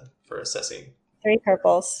vigilance, then, for assessing? 3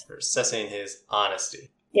 purples. For assessing his honesty.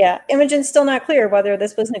 Yeah, Imogen's still not clear whether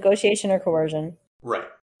this was negotiation or coercion. Right.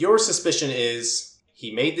 Your suspicion is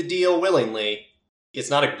he made the deal willingly. It's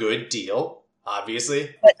not a good deal,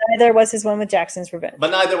 obviously. But neither was his one with Jackson's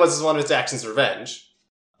Revenge.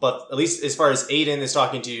 But at least as far as Aiden is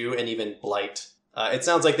talking to you, and even Blight, it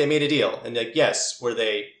sounds like they made a deal. And yes, were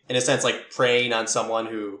they, in a sense, preying on someone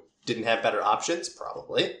who didn't have better options?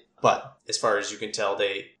 Probably. But as far as you can tell,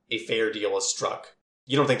 a fair deal was struck.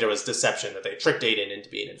 You don't think there was deception, that they tricked Aiden into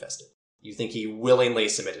being infested. You think he willingly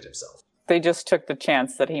submitted himself. They just took the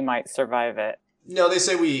chance that he might survive it. No, they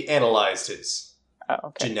say we analyzed his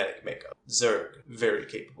okay. genetic makeup. Zerg, very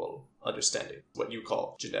capable understanding what you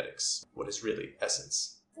call genetics, what is really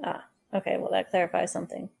essence. Ah, okay, well that clarifies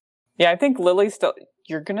something. Yeah, I think Lily's still...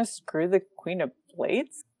 You're gonna screw the Queen of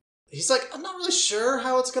Blades? He's I'm not really sure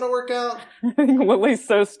how it's gonna work out. I think Lily's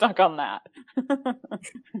so stuck on that.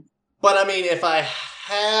 But if I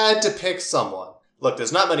had to pick someone, Look,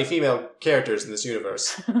 there's not many female characters in this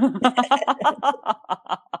universe.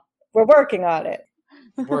 We're working on it.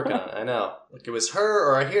 Working on it, I know. Like, it was her,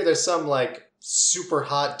 or I hear there's some, like, super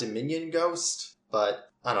hot Dominion ghost,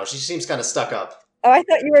 but I don't know, she seems kind of stuck up. Oh, I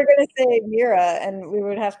thought you were going to say Mira, and we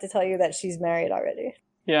would have to tell you that she's married already.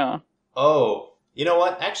 Yeah. Oh, you know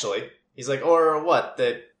what? Actually, he's like, or what?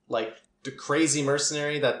 The crazy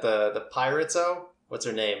mercenary that the pirates owe? What's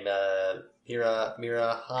her name?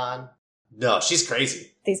 Mira Han? No, she's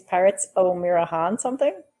crazy. These pirates owe Mira Han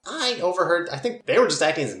something? I overheard, I think they were just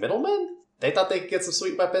acting as middlemen. They thought they could get some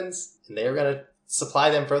sweet weapons, and they were going to supply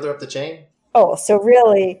them further up the chain. Oh, so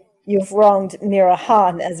really, you've wronged Mira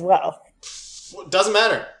Han as well. Well, doesn't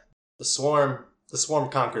matter. The swarm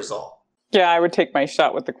conquers all. Yeah, I would take my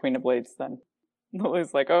shot with the Queen of Blades then.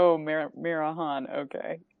 Lily's like, oh, Mira Han,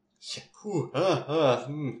 okay.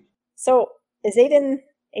 So, is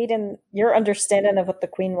Aiden, your understanding of what the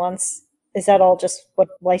Queen wants, is that all just what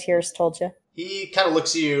Lighthear's told you? He kind of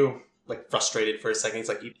looks at you, like, frustrated for a second. He's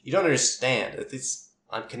like, you don't understand.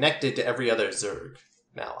 I'm connected to every other Zerg.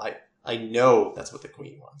 Now, I know that's what the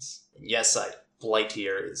Queen wants. And yes,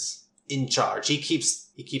 Lightyear is in charge. He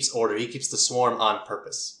keeps order. He keeps the swarm on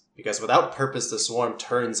purpose. Because without purpose, the swarm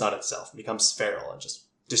turns on itself and becomes feral and just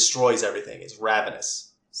destroys everything. It's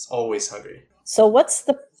ravenous. It's always hungry. So what's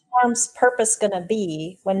the swarm's purpose going to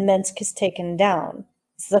be when Minsk is taken down?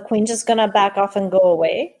 Is the Queen just going to back off and go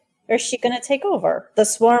away? Or is she going to take over? The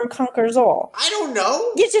swarm conquers all. I don't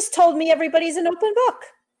know. You just told me everybody's an open book.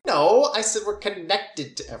 No, I said we're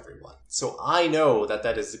connected to everyone. So I know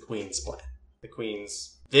that is the Queen's plan. The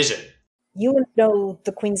Queen's vision. You know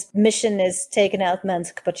the Queen's mission is taking out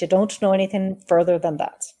Minsk, but you don't know anything further than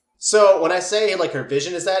that. So when I say, like, her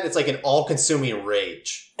vision is that, it's like an all-consuming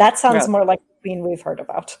rage. That sounds more like the Queen we've heard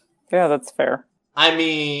about. Yeah, that's fair. I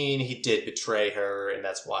mean, he did betray her, and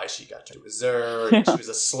that's why she got to a Zerg, and she was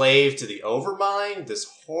a slave to the Overmind, this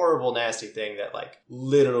horrible, nasty thing that, like,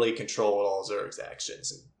 literally controlled all Zerg's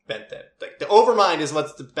actions and bent them. Like, the Overmind is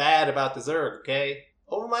what's bad about the Zerg, okay?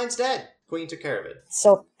 Overmind's dead. Queen took care of it.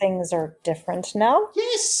 So things are different now?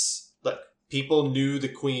 Yes! Look, people knew the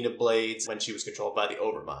Queen of Blades when she was controlled by the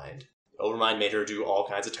Overmind. The Overmind made her do all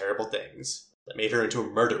kinds of terrible things that made her into a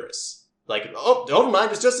murderess. Like, the Overmind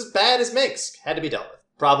was just as bad as Minsk. Had to be dealt with.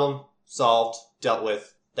 Problem solved, dealt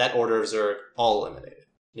with. That order of Zerg, all eliminated.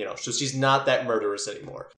 You know, so she's not that murderous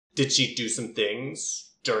anymore. Did she do some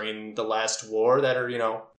things during the last war that are,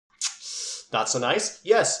 not so nice?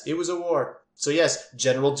 Yes, it was a war. So yes,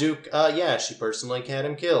 General Duke, she personally had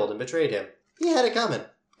him killed and betrayed him. He had it coming.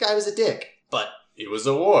 The guy was a dick. But it was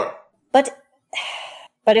a war.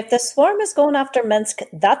 But if the swarm is going after Minsk,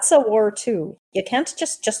 that's a war too. You can't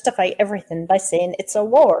just justify everything by saying it's a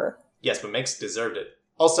war. Yes, but Minsk deserved it.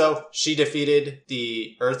 Also, she defeated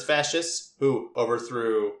the Earth fascists who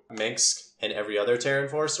overthrew Minsk and every other Terran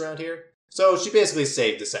force around here. So she basically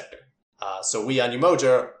saved the sector. So we on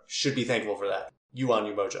Umoja should be thankful for that. You on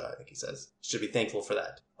Umoja, I think he says, should be thankful for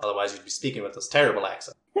that. Otherwise you'd be speaking with this terrible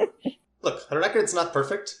accent. Look, her record's not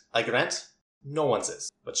perfect, I grant. No one's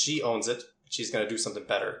is. But she owns it. She's going to do something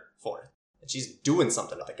better for it. And she's doing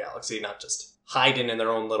something with the galaxy, not just hiding in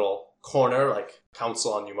their own little corner like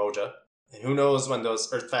Council on Umoja. And who knows when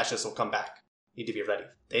those Earth fascists will come back. Need to be ready.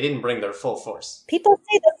 They didn't bring their full force. People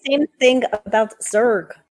say the same thing about Zerg.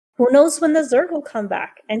 Who knows when the Zerg will come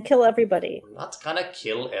back and kill everybody? We're not going to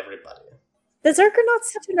kill everybody. The Zerg are not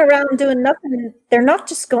sitting around doing nothing. They're not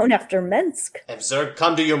just going after Minsk. Have Zerg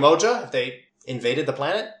come to Umoja? Have they invaded the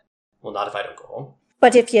planet? Well, not if I don't go home.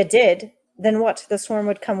 But if you did, then what? The swarm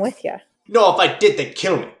would come with you. No, if I did, they'd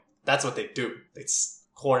kill me. That's what they'd do. They'd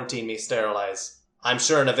quarantine me, sterilize. I'm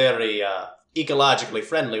sure in a very ecologically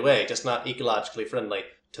friendly way, just not ecologically friendly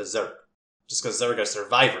to Zerg. Just because Zerg are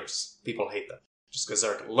survivors, people hate them. Just because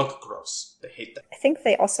Zerg look gross, they hate them. I think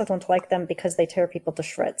they also don't like them because they tear people to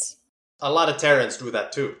shreds. A lot of Terrans do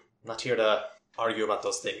that too. I'm not here to argue about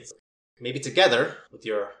those things. Maybe together, with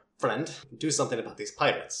your friend, do something about these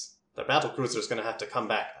pirates. Their battlecruiser's gonna have to come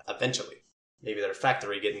back eventually. Maybe their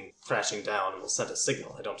factory getting crashing down will send a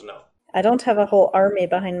signal, I don't know. I don't have a whole army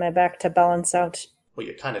behind my back to balance out. Well,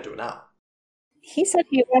 you kinda do now. He said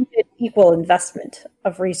he wanted equal investment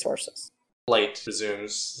of resources. Light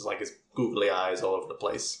resumes, like his googly eyes all over the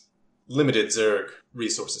place. Limited Zerg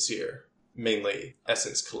resources here. Mainly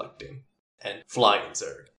essence collecting. And flying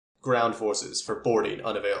Zerg. Ground forces for boarding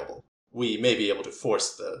unavailable. We may be able to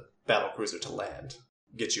force the battlecruiser to land.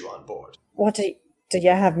 Get you on board. What do you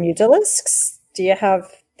have mutilisks? Do you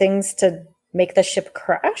have things to make the ship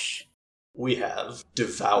crash? We have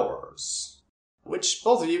Devourers. Which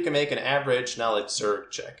both of you can make an average knowledge Zerg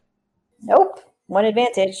check. Nope. One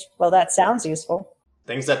advantage. Well, that sounds useful.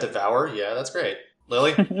 Things that devour, yeah, that's great.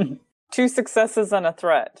 Lily? 2 successes and a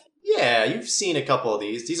threat. Yeah, you've seen a couple of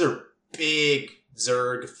these. These are big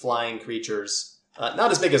Zerg flying creatures.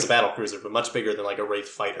 Not as big as a battlecruiser, but much bigger than like a Wraith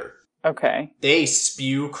fighter. Okay. They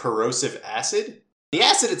spew corrosive acid. The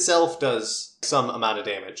acid itself does some amount of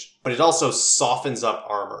damage, but it also softens up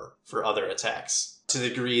armor for other attacks to the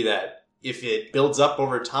degree that if it builds up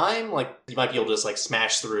over time, like you might be able to just like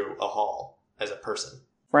smash through a hall as a person.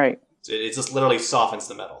 Right. So it just literally softens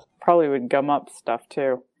the metal. Probably would gum up stuff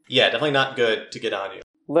too. Yeah, definitely not good to get on you.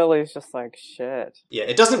 Lily's just like, shit. Yeah,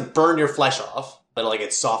 it doesn't burn your flesh off, but like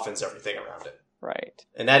it softens everything around it. Right.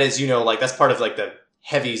 And that is, like that's part of like the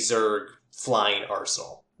heavy Zerg flying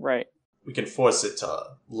arsenal. Right. We can force it to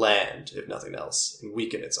land, if nothing else, and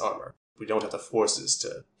weaken its armor. We don't have the forces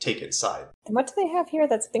to take inside. And what do they have here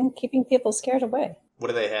that's been keeping people scared away? What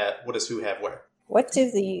do they have? What does who have where? What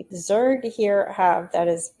do the Zerg here have that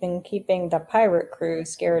has been keeping the pirate crew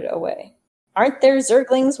scared away? Aren't there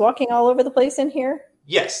Zerglings walking all over the place in here?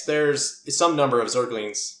 Yes, there's some number of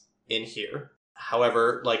Zerglings in here.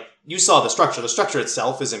 However, like, you saw the structure. The structure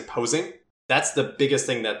itself is imposing. That's the biggest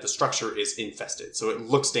thing, that the structure is infested. So it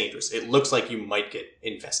looks dangerous. It looks like you might get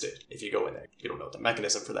infested if you go in there. You don't know what the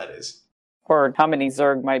mechanism for that is. Or how many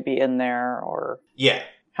Zerg might be in there, or Yeah.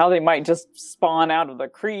 how they might just spawn out of the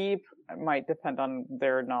creep. It might depend on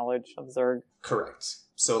their knowledge of Zerg. Correct.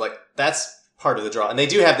 So, like, that's part of the draw. And they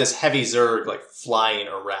do have this heavy Zerg, like, flying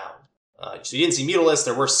around. So you didn't see Mutalisk.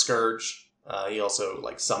 There were Scourge. He also,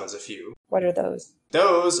 like, summons a few. What are those?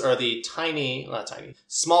 Those are the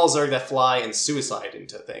small Zerg that fly and suicide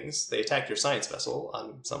into things. They attack your science vessel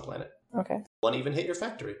on some planet. Okay. One even hit your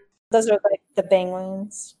factory. Those are like the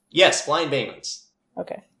Banglings? Yes, flying Banelings.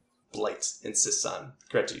 Okay. Blight insists on.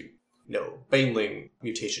 Correct you. No, Baneling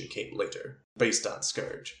mutation came later, based on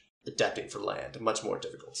Scourge. Adapting for land, much more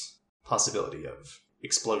difficult. Possibility of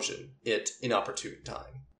explosion at inopportune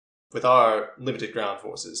time. With our limited ground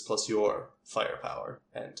forces, plus your firepower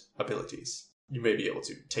and abilities, you may be able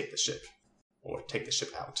to take the ship, or take the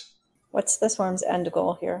ship out. What's the Swarm's end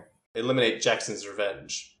goal here? Eliminate Jackson's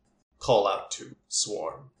revenge. Call out to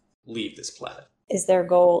Swarm. Leave this planet. Is their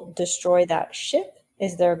goal destroy that ship?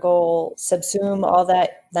 Is their goal subsume all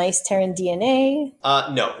that nice Terran DNA?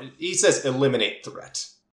 No. He says eliminate threat.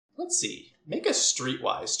 Let's see. Make a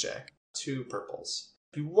streetwise check. 2 purples.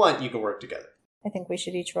 If you want, you can work together. I think we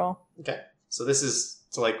should each roll. Okay. So this is,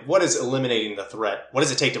 what is eliminating the threat? What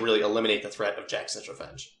does it take to really eliminate the threat of Jackson's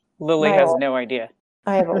revenge? Lily No. has no idea.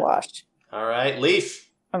 I have a wash. All right, Leaf.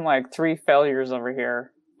 I'm like 3 failures over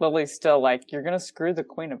here. Lily's still like, you're gonna screw the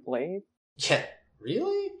Queen of Blade? Yeah,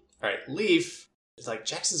 really? All right, Leaf is like,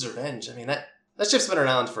 Jackson's revenge. I mean, that ship's been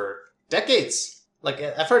around for decades. Like,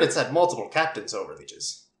 I've heard it's had multiple captains over the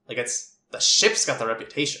ages. Like, the ship's got the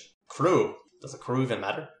reputation. Crew. Does the crew even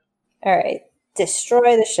matter? All right.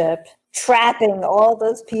 Destroy the ship, trapping all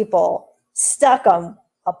those people stuck on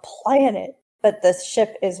a planet. But the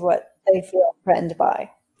ship is what they feel threatened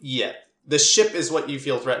by. Yeah. The ship is what you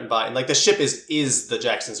feel threatened by. And, like, the ship is the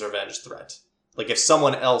Jackson's revenge threat. Like, if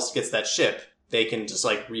someone else gets that ship, they can just,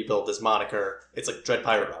 like, rebuild this moniker. It's like Dread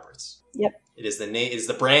Pirate Roberts. Yep. It is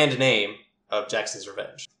the brand name of Jackson's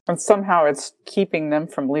revenge. And somehow it's keeping them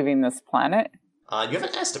from leaving this planet? You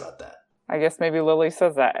haven't asked about that. I guess maybe Lily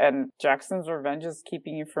says that. And Jackson's revenge is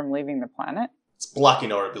keeping you from leaving the planet? It's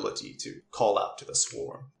blocking our ability to call out to the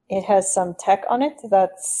swarm. It has some tech on it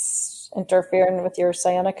that's interfering with your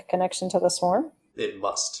psionic connection to the swarm. It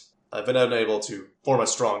must. I've been unable to form a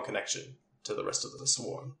strong connection to the rest of the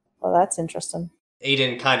swarm. Well, that's interesting.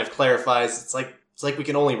 Aiden kind of clarifies, it's like we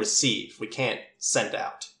can only receive, we can't send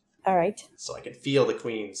out. All right. So I can feel the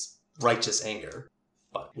Queen's righteous anger,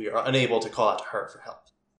 but we are unable to call out to her for help.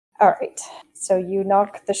 All right. So you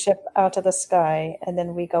knock the ship out of the sky, and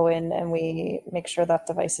then we go in and we make sure that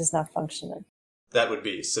device is not functioning. That would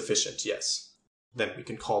be sufficient, yes. Then we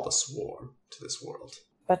can call the swarm to this world.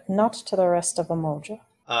 But not to the rest of Umoja.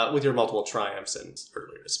 With your multiple triumphs and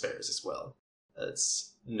earlier despairs as well.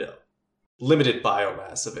 It's no. Limited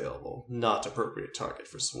biomass available, not appropriate target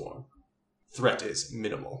for swarm. Threat is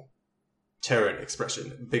minimal. Terran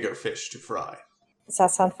expression, bigger fish to fry. Does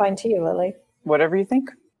that sound fine to you, Lily? Whatever you think.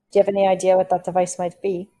 Do you have any idea what that device might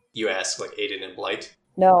be? You ask, like, Aiden and Blight.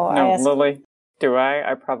 No, I No, asked. Lily. Do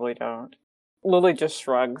I? I probably don't. Lily just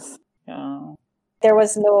shrugs. Yeah. There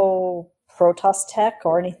was no Protoss tech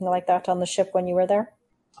or anything like that on the ship when you were there?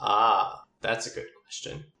 Ah, that's a good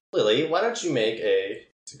question. Lily, why don't you make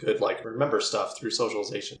it's a good, like, remember stuff through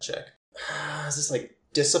socialization check. Is this, like,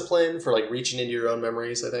 discipline for, like, reaching into your own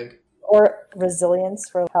memories, I think? Or resilience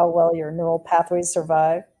for how well your neural pathways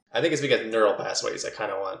survive? I think it's because neural pathways. I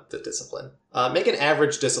kind of want the discipline. Make an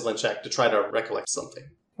average discipline check to try to recollect something.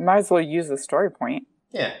 Might as well use a story point.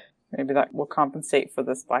 Yeah. Maybe that will compensate for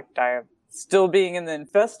this black die of still being in the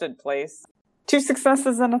infested place. 2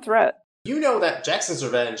 successes and a threat. You know that Jackson's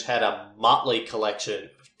Revenge had a motley collection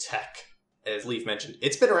of tech. As Leaf mentioned,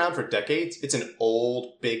 it's been around for decades. It's an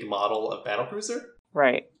old, big model of battlecruiser.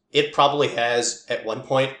 Right. It probably has, at one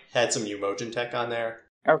point, had some Umojin tech on there.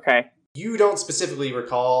 Okay. You don't specifically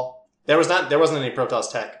recall. There wasn't any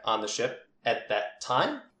Protoss tech on the ship at that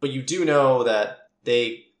time, but you do know that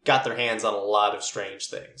they got their hands on a lot of strange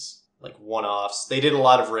things, like one-offs. They did a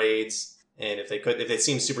lot of raids, and if they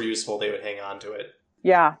seemed super useful, they would hang on to it.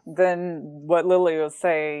 Yeah, then what Lily will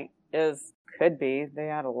say is, could be, they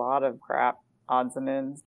had a lot of crap, odds and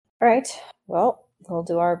ends. All right. Well, we'll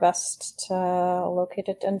do our best to locate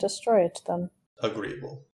it and destroy it then.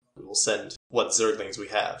 Agreeable. We will send what Zerglings we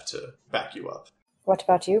have to back you up. What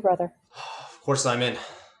about you, brother? Of course I'm in.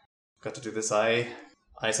 Got to do this. I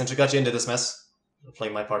essentially got you into this mess. I'm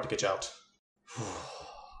playing my part to get you out.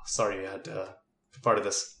 Sorry you had to be part of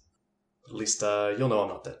this. At least you'll know I'm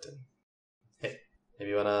not dead. And hey,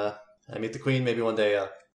 maybe when I meet the Queen, maybe one day,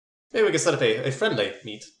 maybe we can set up a friendly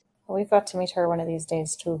meet. Well, we've got to meet her one of these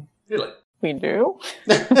days, too. Really? We do?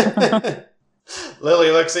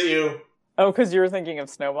 Lily looks at you. Oh, because you were thinking of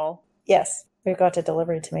Snowball? Yes, we've got a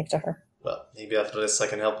delivery to make to her. Well, maybe after this I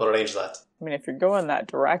can help arrange that. I mean, if you're going that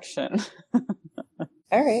direction.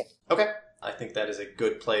 All right. Okay. I think that is a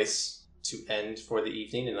good place to end for the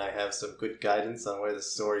evening, and I have some good guidance on where the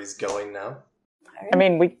story is going now. I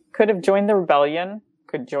mean, we could have joined the rebellion,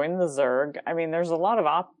 could join the Zerg. I mean, there's a lot of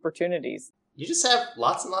opportunities. You just have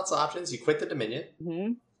lots and lots of options. You quit the Dominion.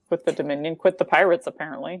 Mm-hmm. Quit the Dominion, quit the pirates,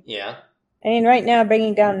 apparently. Yeah. I mean, right now,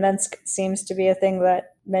 bringing down Minsk seems to be a thing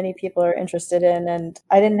that many people are interested in, and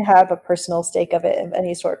I didn't have a personal stake of it of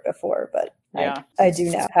any sort before, but yeah. I do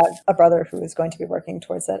now have a brother who is going to be working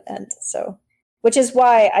towards that end, so... Which is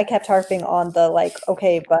why I kept harping on the, like,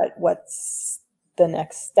 okay, but what's the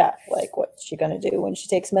next step? Like, what's she going to do when she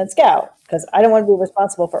takes Minsk out? Because I don't want to be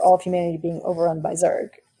responsible for all of humanity being overrun by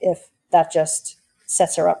Zerg, if that just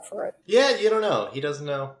sets her up for it. Yeah, you don't know. He doesn't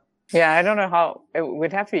know. Yeah, I don't know how... It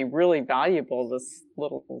would have to be really valuable, this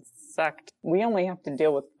little sect. We only have to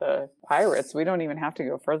deal with the pirates. We don't even have to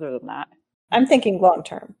go further than that. I'm thinking long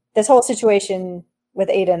term. This whole situation with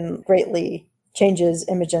Aiden greatly changes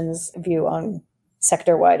Imogen's view on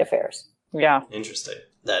sector-wide affairs. Yeah. Interesting.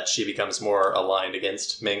 That she becomes more aligned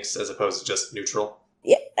against Minx as opposed to just neutral.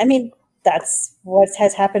 Yeah, I mean, that's what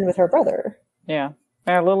has happened with her brother. Yeah.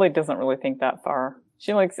 Lily doesn't really think that far.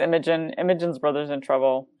 She likes Imogen. Imogen's brother's in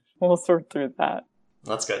trouble. We'll sort through that.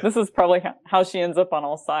 That's good. This is probably how she ends up on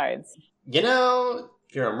all sides. You know,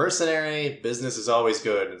 if you're a mercenary, business is always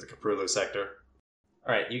good in the Kaprulu sector.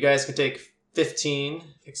 Alright, you guys can take 15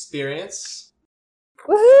 experience.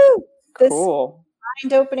 Woohoo! This Cool.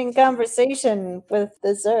 mind-opening conversation with the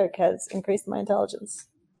Zerg has increased my intelligence.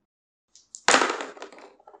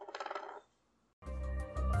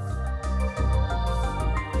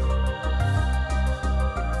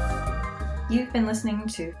 You've been listening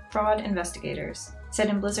to Fraud Investigators, set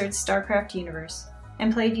in Blizzard's StarCraft universe,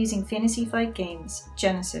 and played using Fantasy Flight Games'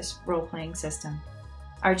 Genesis role-playing system.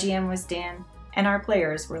 Our GM was Dan, and our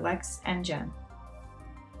players were Lex and Jen.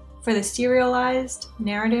 For the serialized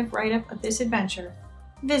narrative write-up of this adventure,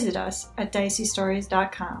 visit us at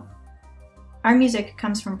diceystories.com. Our music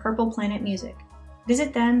comes from Purple Planet Music.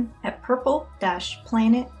 Visit them at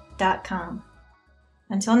purple-planet.com.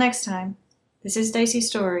 Until next time, this is Dicey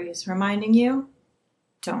Stories reminding you,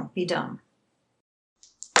 don't be dumb.